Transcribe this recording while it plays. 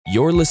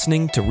You're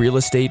listening to Real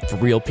Estate for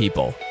Real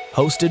People,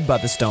 hosted by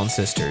the Stone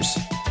Sisters.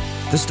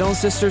 The Stone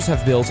Sisters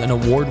have built an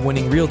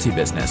award-winning realty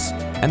business,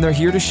 and they're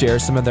here to share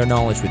some of their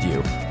knowledge with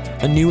you.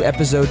 A new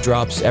episode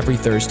drops every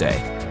Thursday.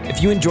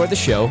 If you enjoy the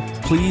show,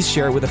 please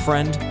share it with a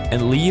friend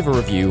and leave a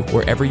review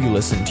wherever you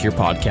listen to your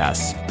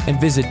podcasts. And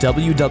visit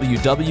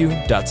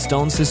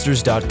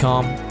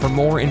www.stonesisters.com for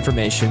more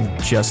information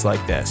just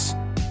like this.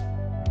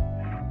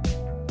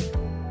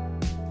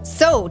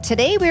 So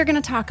today we're going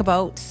to talk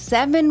about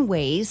 7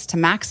 ways to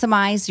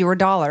maximize your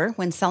dollar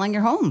when selling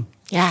your home.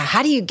 Yeah,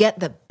 how do you get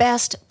the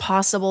best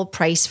possible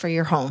price for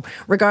your home,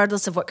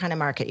 regardless of what kind of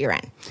market you're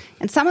in?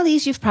 And some of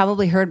these you've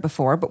probably heard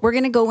before, but we're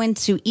going to go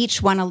into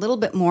each one a little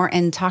bit more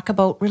and talk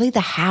about really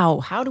the how.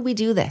 How do we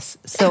do this?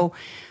 So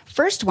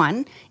first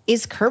one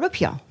is curb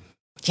appeal.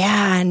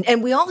 Yeah,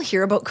 and we all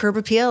hear about curb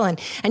appeal, and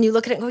you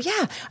look at it and go,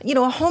 yeah,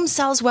 a home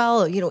sells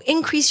well,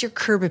 increase your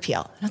curb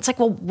appeal. And it's like,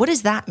 well, what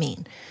does that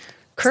mean?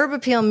 Curb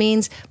appeal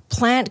means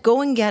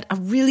go and get a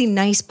really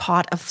nice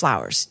pot of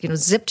flowers.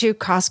 Zip to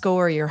Costco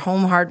or your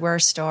home hardware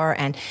store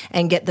and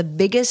get the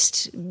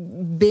biggest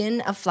bin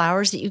of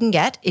flowers that you can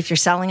get. If you're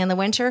selling in the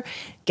winter,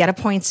 get a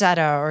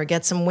poinsettia or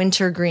get some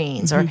winter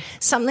greens or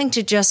something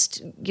to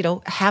just,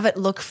 have it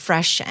look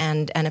fresh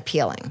and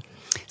appealing.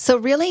 So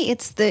really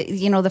it's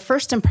the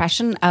first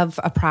impression of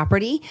a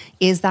property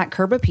is that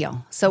curb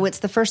appeal. So it's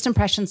the first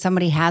impression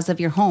somebody has of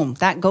your home.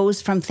 That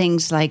goes from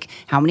things like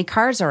how many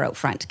cars are out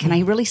front. Can I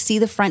really see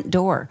the front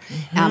door?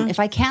 If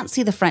I can't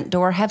see the front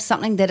door, have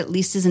something that at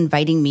least is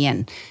inviting me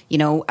in.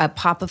 A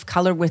pop of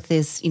color with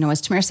this,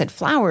 as Tamara said,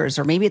 flowers,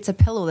 or maybe it's a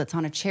pillow that's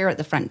on a chair at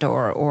the front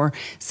door or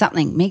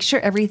something. Make sure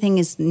everything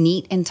is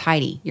neat and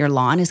tidy. Your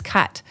lawn is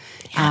cut.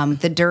 Yeah.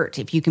 The dirt,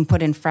 if you can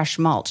put in fresh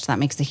mulch, that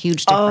makes a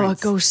huge difference. Oh, it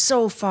goes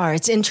so far.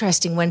 It's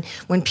interesting when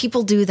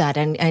people do that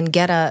and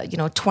get a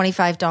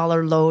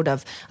 $25 load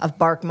of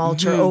bark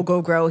mulch or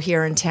Ogo Grow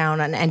here in town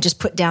and just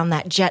put down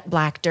that jet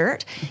black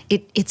dirt.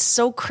 It's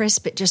so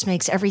crisp. It just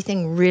makes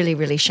everything really,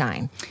 really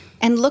shine.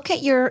 And look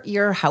at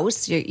your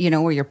house,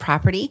 or your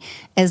property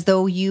as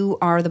though you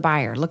are the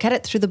buyer. Look at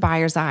it through the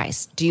buyer's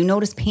eyes. Do you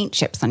notice paint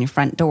chips on your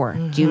front door?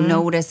 Do you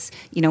notice,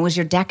 is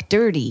your deck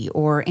dirty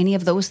or any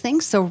of those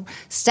things? So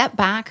step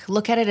back,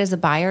 look at it as a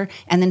buyer,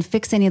 and then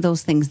fix any of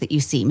those things that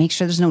you see. Make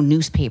sure there's no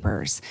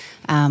newspapers.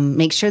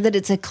 Make sure that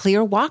it's a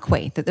clear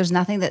walkway, that there's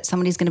nothing that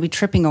somebody's going to be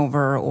tripping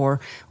over or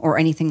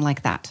anything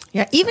like that.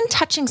 Yeah, even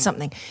touching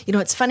something.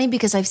 It's funny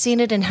because I've seen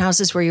it in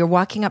houses where you're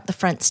walking up the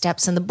front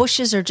steps and the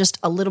bushes are just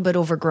a little bit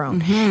overgrown.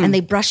 And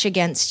they brush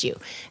against you.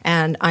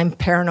 And I'm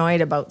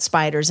paranoid about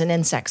spiders and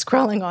insects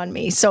crawling on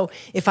me. So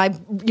if I,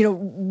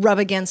 rub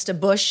against a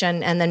bush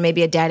and then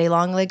maybe a daddy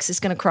longlegs is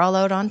going to crawl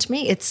out onto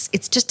me, it's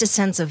just a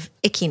sense of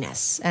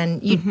ickiness.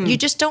 And you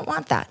just don't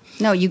want that.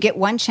 No, you get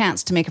one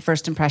chance to make a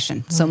first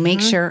impression. So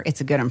make sure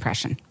it's a good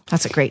impression.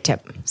 That's a great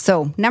tip.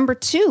 So number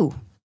 2,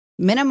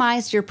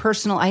 minimize your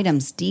personal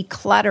items.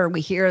 Declutter. We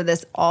hear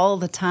this all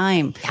the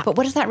time. Yeah. But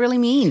what does that really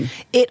mean?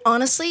 It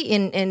honestly,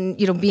 in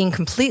being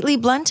completely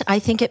blunt, I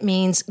think it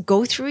means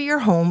go through your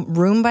home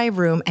room by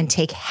room and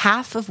take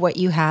half of what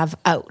you have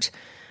out.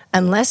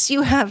 Unless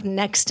you have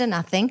next to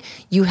nothing,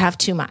 you have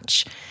too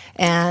much.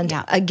 And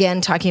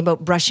again, talking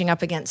about brushing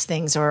up against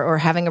things or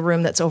having a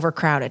room that's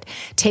overcrowded.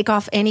 Take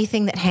off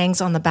anything that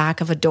hangs on the back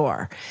of a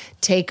door.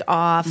 Take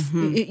off,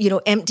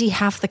 empty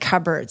half the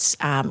cupboards.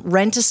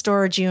 Rent a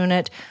storage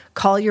unit.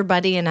 Call your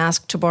buddy and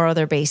ask to borrow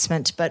their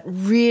basement. But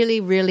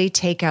really, really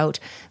take out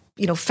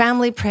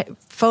family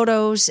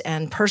photos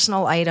and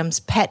personal items,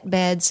 pet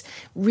beds,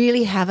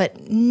 really have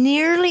it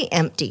nearly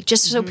empty,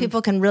 just so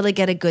people can really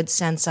get a good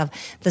sense of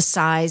the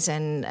size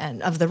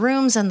and of the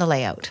rooms and the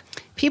layout.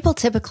 People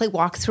typically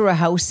walk through a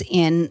house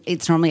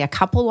it's normally a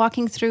couple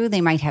walking through.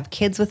 They might have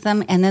kids with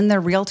them and then their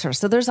realtor.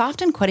 So there's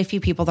often quite a few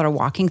people that are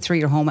walking through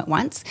your home at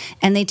once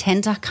and they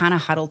tend to kind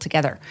of huddle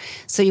together.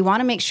 So you want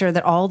to make sure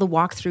that all the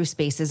walk-through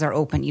spaces are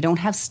open. You don't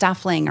have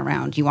stuff laying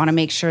around. You want to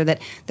make sure that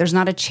there's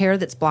not a chair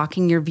that's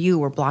blocking your view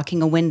or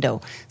blocking a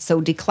window. So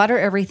declutter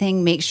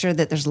everything. Make sure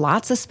that there's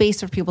lots of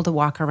space for people to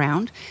walk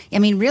around. I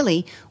mean,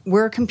 really,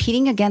 we're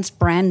competing against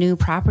brand new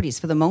properties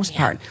for the most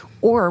part.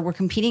 Or we're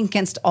competing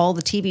against all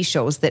the TV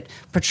shows that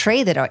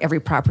portray that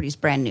every property is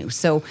brand new.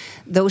 So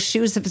those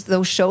shows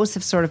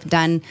have sort of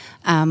done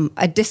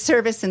a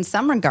disservice in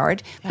some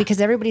regard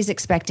because everybody's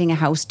expecting a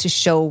house to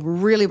show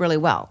really, really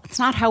well. It's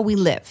not how we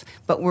live,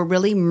 but we're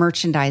really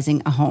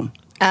merchandising a home.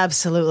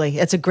 Absolutely.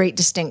 It's a great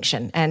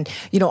distinction. And,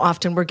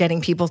 often we're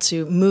getting people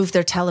to move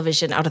their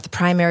television out of the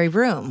primary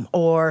room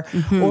or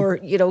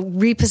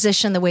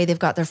reposition the way they've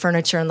got their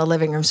furniture in the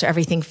living room so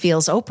everything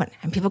feels open.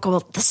 And people go,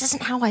 well, this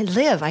isn't how I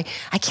live. I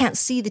can't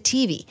see the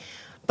TV.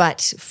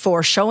 But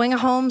for showing a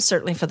home,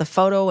 certainly for the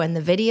photo and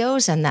the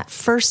videos and that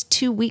first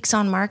 2 weeks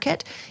on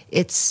market,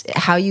 it's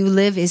how you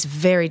live is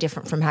very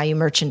different from how you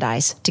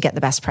merchandise to get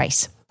the best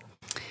price.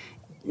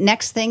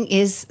 Next thing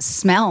is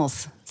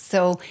smells.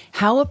 So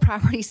how a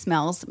property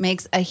smells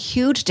makes a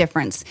huge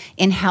difference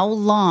in how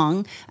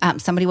long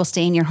somebody will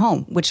stay in your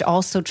home, which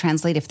also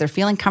translates, if they're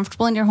feeling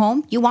comfortable in your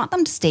home, you want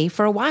them to stay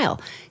for a while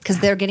because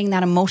they're getting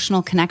that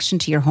emotional connection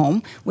to your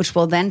home, which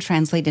will then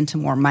translate into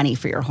more money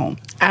for your home.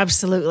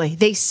 Absolutely.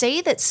 They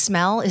say that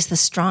smell is the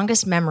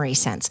strongest memory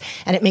sense.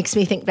 And it makes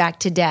me think back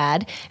to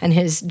Dad and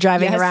his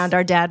driving around.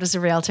 Our dad was a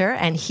realtor,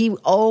 and he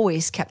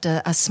always kept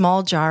a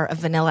small jar of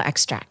vanilla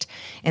extract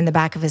in the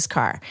back of his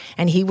car.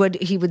 And he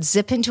would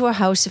zip into a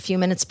house a few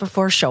minutes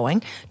before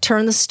showing,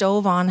 turn the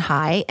stove on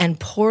high, and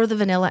pour the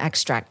vanilla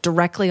extract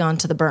directly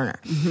onto the burner.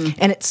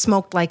 And it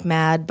smoked like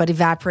mad, but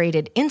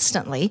evaporated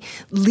instantly,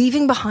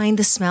 leaving behind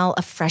the smell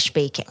of fresh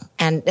baking.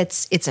 And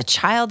it's a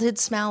childhood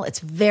smell. It's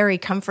very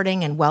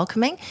comforting and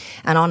welcoming.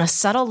 And on a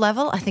subtle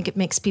level, I think it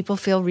makes people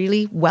feel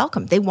really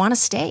welcome. They want to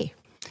stay.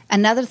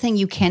 Another thing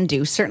you can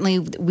do, certainly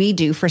we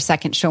do for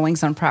second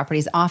showings on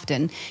properties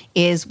often,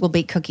 is we'll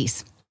bake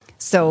cookies.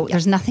 So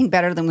there's nothing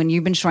better than when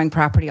you've been showing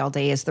property all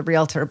day as the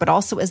realtor, but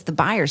also as the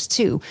buyers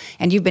too.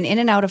 And you've been in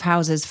and out of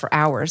houses for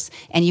hours,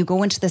 and you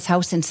go into this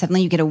house and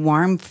suddenly you get a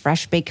warm,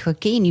 fresh baked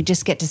cookie and you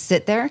just get to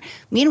sit there.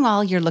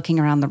 Meanwhile, you're looking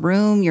around the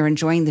room, you're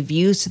enjoying the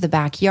views to the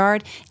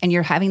backyard, and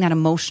you're having that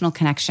emotional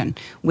connection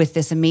with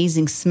this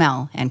amazing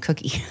smell and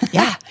cookie.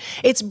 Yeah,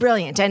 it's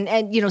brilliant.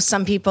 And you know,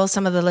 some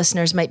of the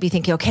listeners might be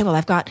thinking, okay, well,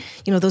 I've got,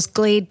 you know, those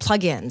Glade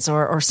plugins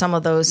or some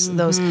of those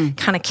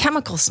kind of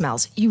chemical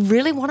smells. You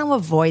really want to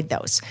avoid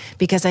those.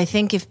 Because I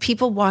think if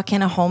people walk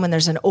in a home and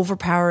there's an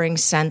overpowering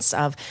sense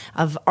of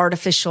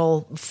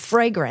artificial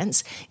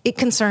fragrance, it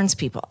concerns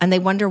people and they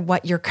wonder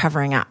what you're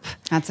covering up.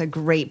 That's a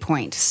great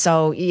point.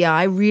 So yeah,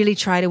 I really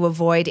try to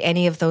avoid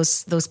any of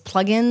those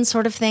plug-in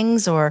sort of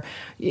things, or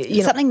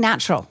something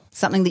natural,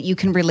 something that you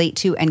can relate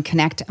to and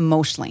connect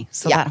emotionally.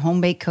 So that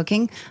home-baked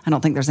cooking, I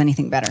don't think there's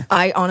anything better.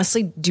 I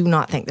honestly do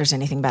not think there's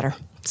anything better.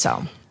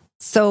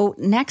 So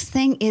next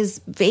thing is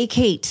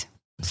vacate.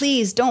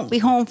 Please don't be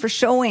home for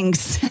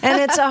showings.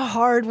 And it's a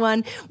hard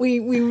one. We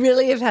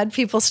really have had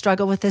people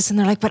struggle with this, and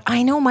they're like, but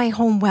I know my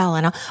home well,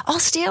 and I'll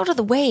stay out of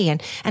the way,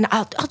 and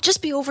I'll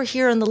just be over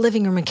here in the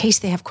living room in case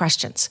they have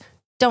questions.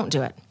 Don't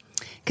do it.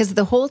 Because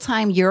the whole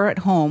time you're at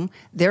home,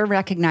 they're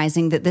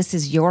recognizing that this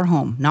is your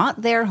home,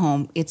 not their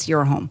home, it's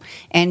your home.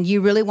 And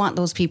you really want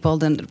those people,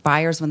 the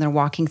buyers, when they're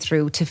walking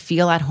through, to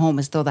feel at home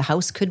as though the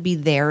house could be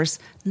theirs,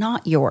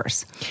 not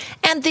yours.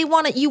 And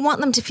you want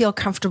them to feel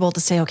comfortable to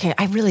say, okay,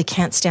 I really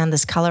can't stand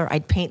this color.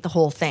 I'd paint the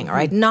whole thing, or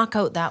I'd knock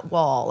out that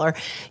wall, or,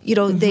 you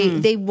know,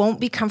 they won't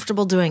be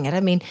comfortable doing it. I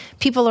mean,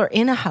 people are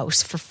in a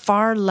house for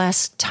far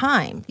less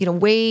time, you know,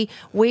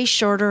 way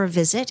shorter a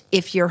visit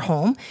if you're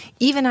home,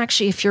 even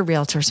actually if your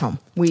realtor's home.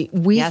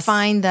 We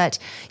find that,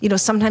 you know,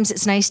 sometimes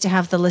it's nice to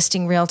have the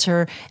listing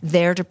realtor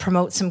there to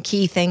promote some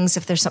key things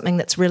if there's something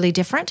that's really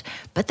different,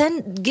 but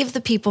then give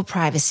the people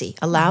privacy.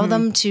 Allow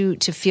them to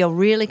feel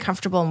really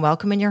comfortable and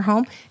welcome in your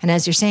home. And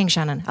as you're saying,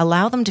 Shannon,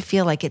 allow them to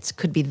feel like it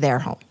could be their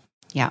home.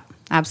 Yeah,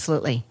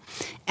 absolutely.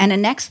 And the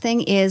next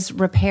thing is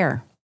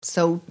repair.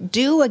 So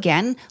do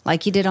again,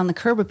 like you did on the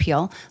curb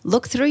appeal,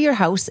 look through your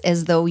house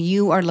as though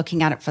you are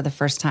looking at it for the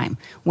first time.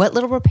 What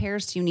little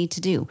repairs do you need to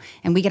do?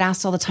 And we get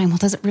asked all the time, well,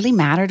 does it really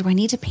matter? Do I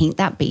need to paint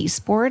that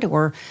baseboard?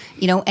 Or,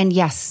 you know, and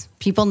yes,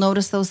 people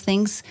notice those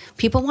things.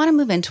 People want to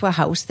move into a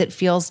house that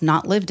feels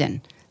not lived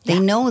in. They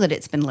know that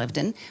it's been lived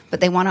in, but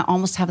they want to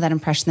almost have that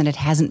impression that it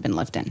hasn't been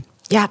lived in.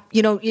 Yeah,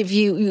 you know, if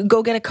you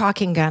go get a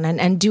caulking gun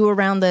and do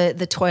around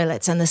the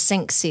toilets and the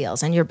sink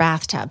seals and your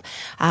bathtub,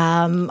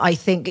 I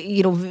think,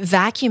 you know,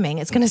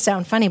 vacuuming, it's going to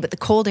sound funny, but the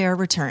cold air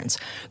returns.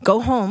 Go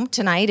home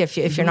tonight, if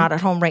you're not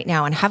at home right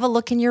now, and have a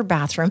look in your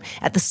bathroom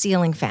at the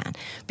ceiling fan,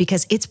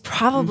 because it's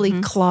probably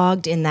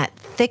clogged in that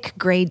thick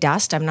gray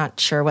dust. I'm not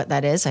sure what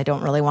that is. I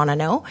don't really want to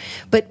know,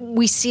 but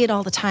we see it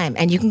all the time.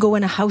 And you can go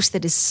in a house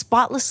that is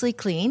spotlessly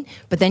clean,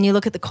 but then you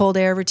look at the cold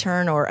air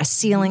return or a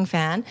ceiling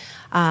fan,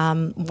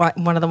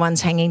 one of the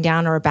ones hanging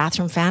down, or a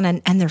bathroom fan,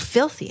 and they're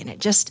filthy, and it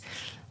just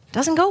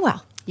doesn't go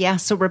well. Yeah,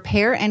 so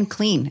repair and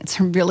clean. It's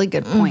a really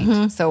good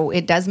point. So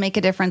it does make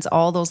a difference,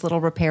 all those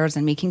little repairs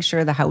and making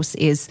sure the house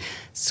is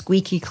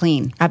squeaky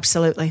clean.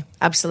 Absolutely.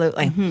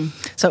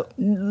 So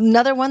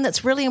another one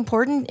that's really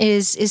important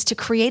is to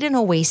create an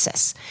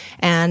oasis.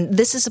 And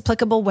this is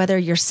applicable whether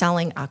you're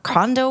selling a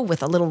condo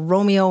with a little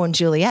Romeo and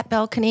Juliet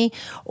balcony,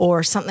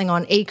 or something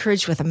on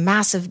acreage with a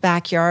massive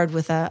backyard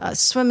with a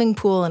swimming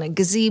pool and a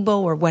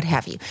gazebo, or what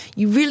have you.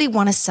 You really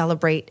want to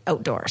celebrate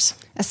outdoors.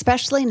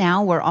 Especially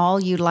now, we're all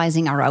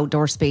utilizing our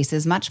outdoor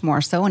spaces much more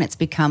so, and it's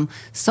become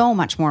so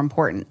much more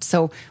important.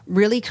 So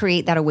really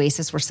create that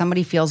oasis where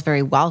somebody feels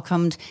very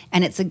welcomed,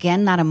 and it's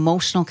again that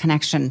emotional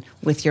connection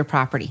with your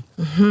property.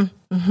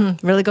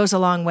 Really goes a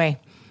long way.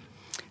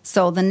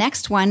 So the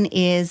next one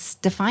is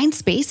define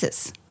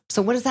spaces.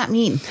 So what does that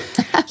mean?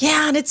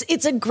 Yeah, and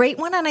it's a great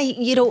one.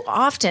 And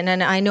often,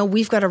 and I know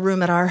we've got a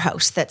room at our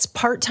house that's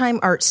part-time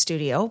art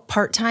studio,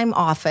 part-time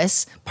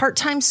office,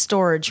 part-time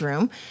storage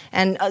room,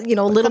 and a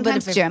little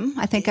bit of gym.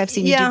 I think I've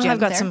seen you do gym. Yeah,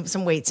 I've got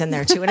some weights in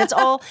there too, and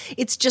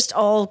it's just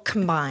all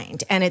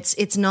combined, and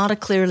it's not a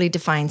clearly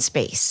defined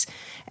space.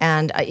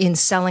 And in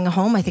selling a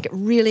home, I think it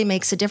really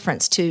makes a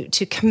difference to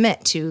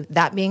commit to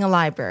that being a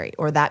library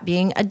or that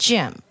being a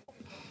gym.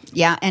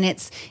 Yeah, and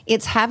it's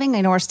having,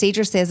 I know our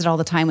stager says it all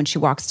the time when she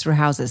walks through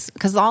houses,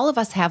 because all of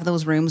us have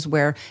those rooms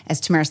where, as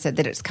Tamara said,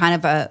 that it's kind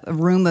of a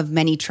room of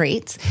many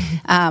traits.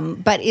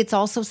 But it's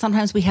also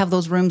sometimes we have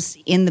those rooms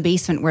in the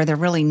basement where they're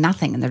really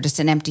nothing and they're just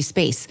an empty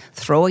space.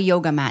 Throw a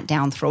yoga mat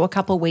down, throw a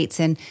couple weights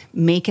in,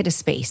 make it a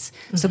space.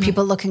 So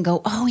people look and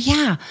go, oh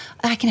yeah,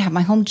 I can have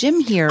my home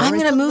gym here. I'm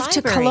going to move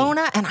to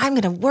Kelowna and I'm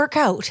going to work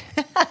out.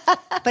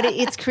 But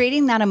it's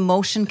creating that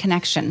emotion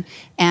connection,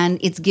 and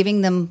it's giving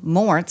them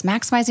more. It's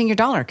maximizing your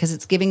dollar because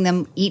it's giving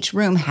them, each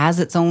room has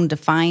its own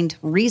defined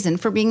reason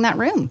for being that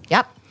room.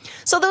 Yep.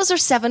 So those are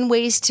 7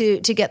 ways to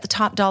get the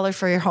top dollar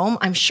for your home.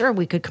 I'm sure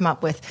we could come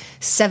up with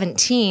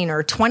 17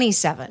 or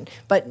 27,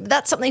 but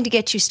that's something to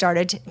get you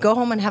started. Go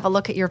home and have a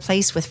look at your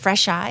place with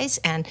fresh eyes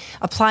and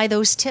apply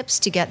those tips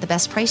to get the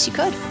best price you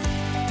could.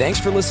 Thanks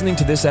for listening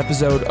to this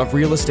episode of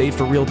Real Estate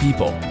for Real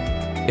People.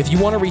 If you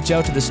want to reach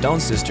out to the Stone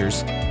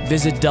Sisters,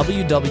 visit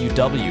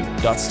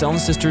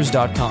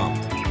www.stonesisters.com.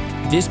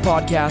 This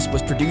podcast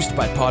was produced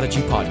by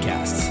Podigy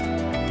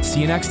Podcasts. See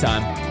you next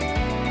time.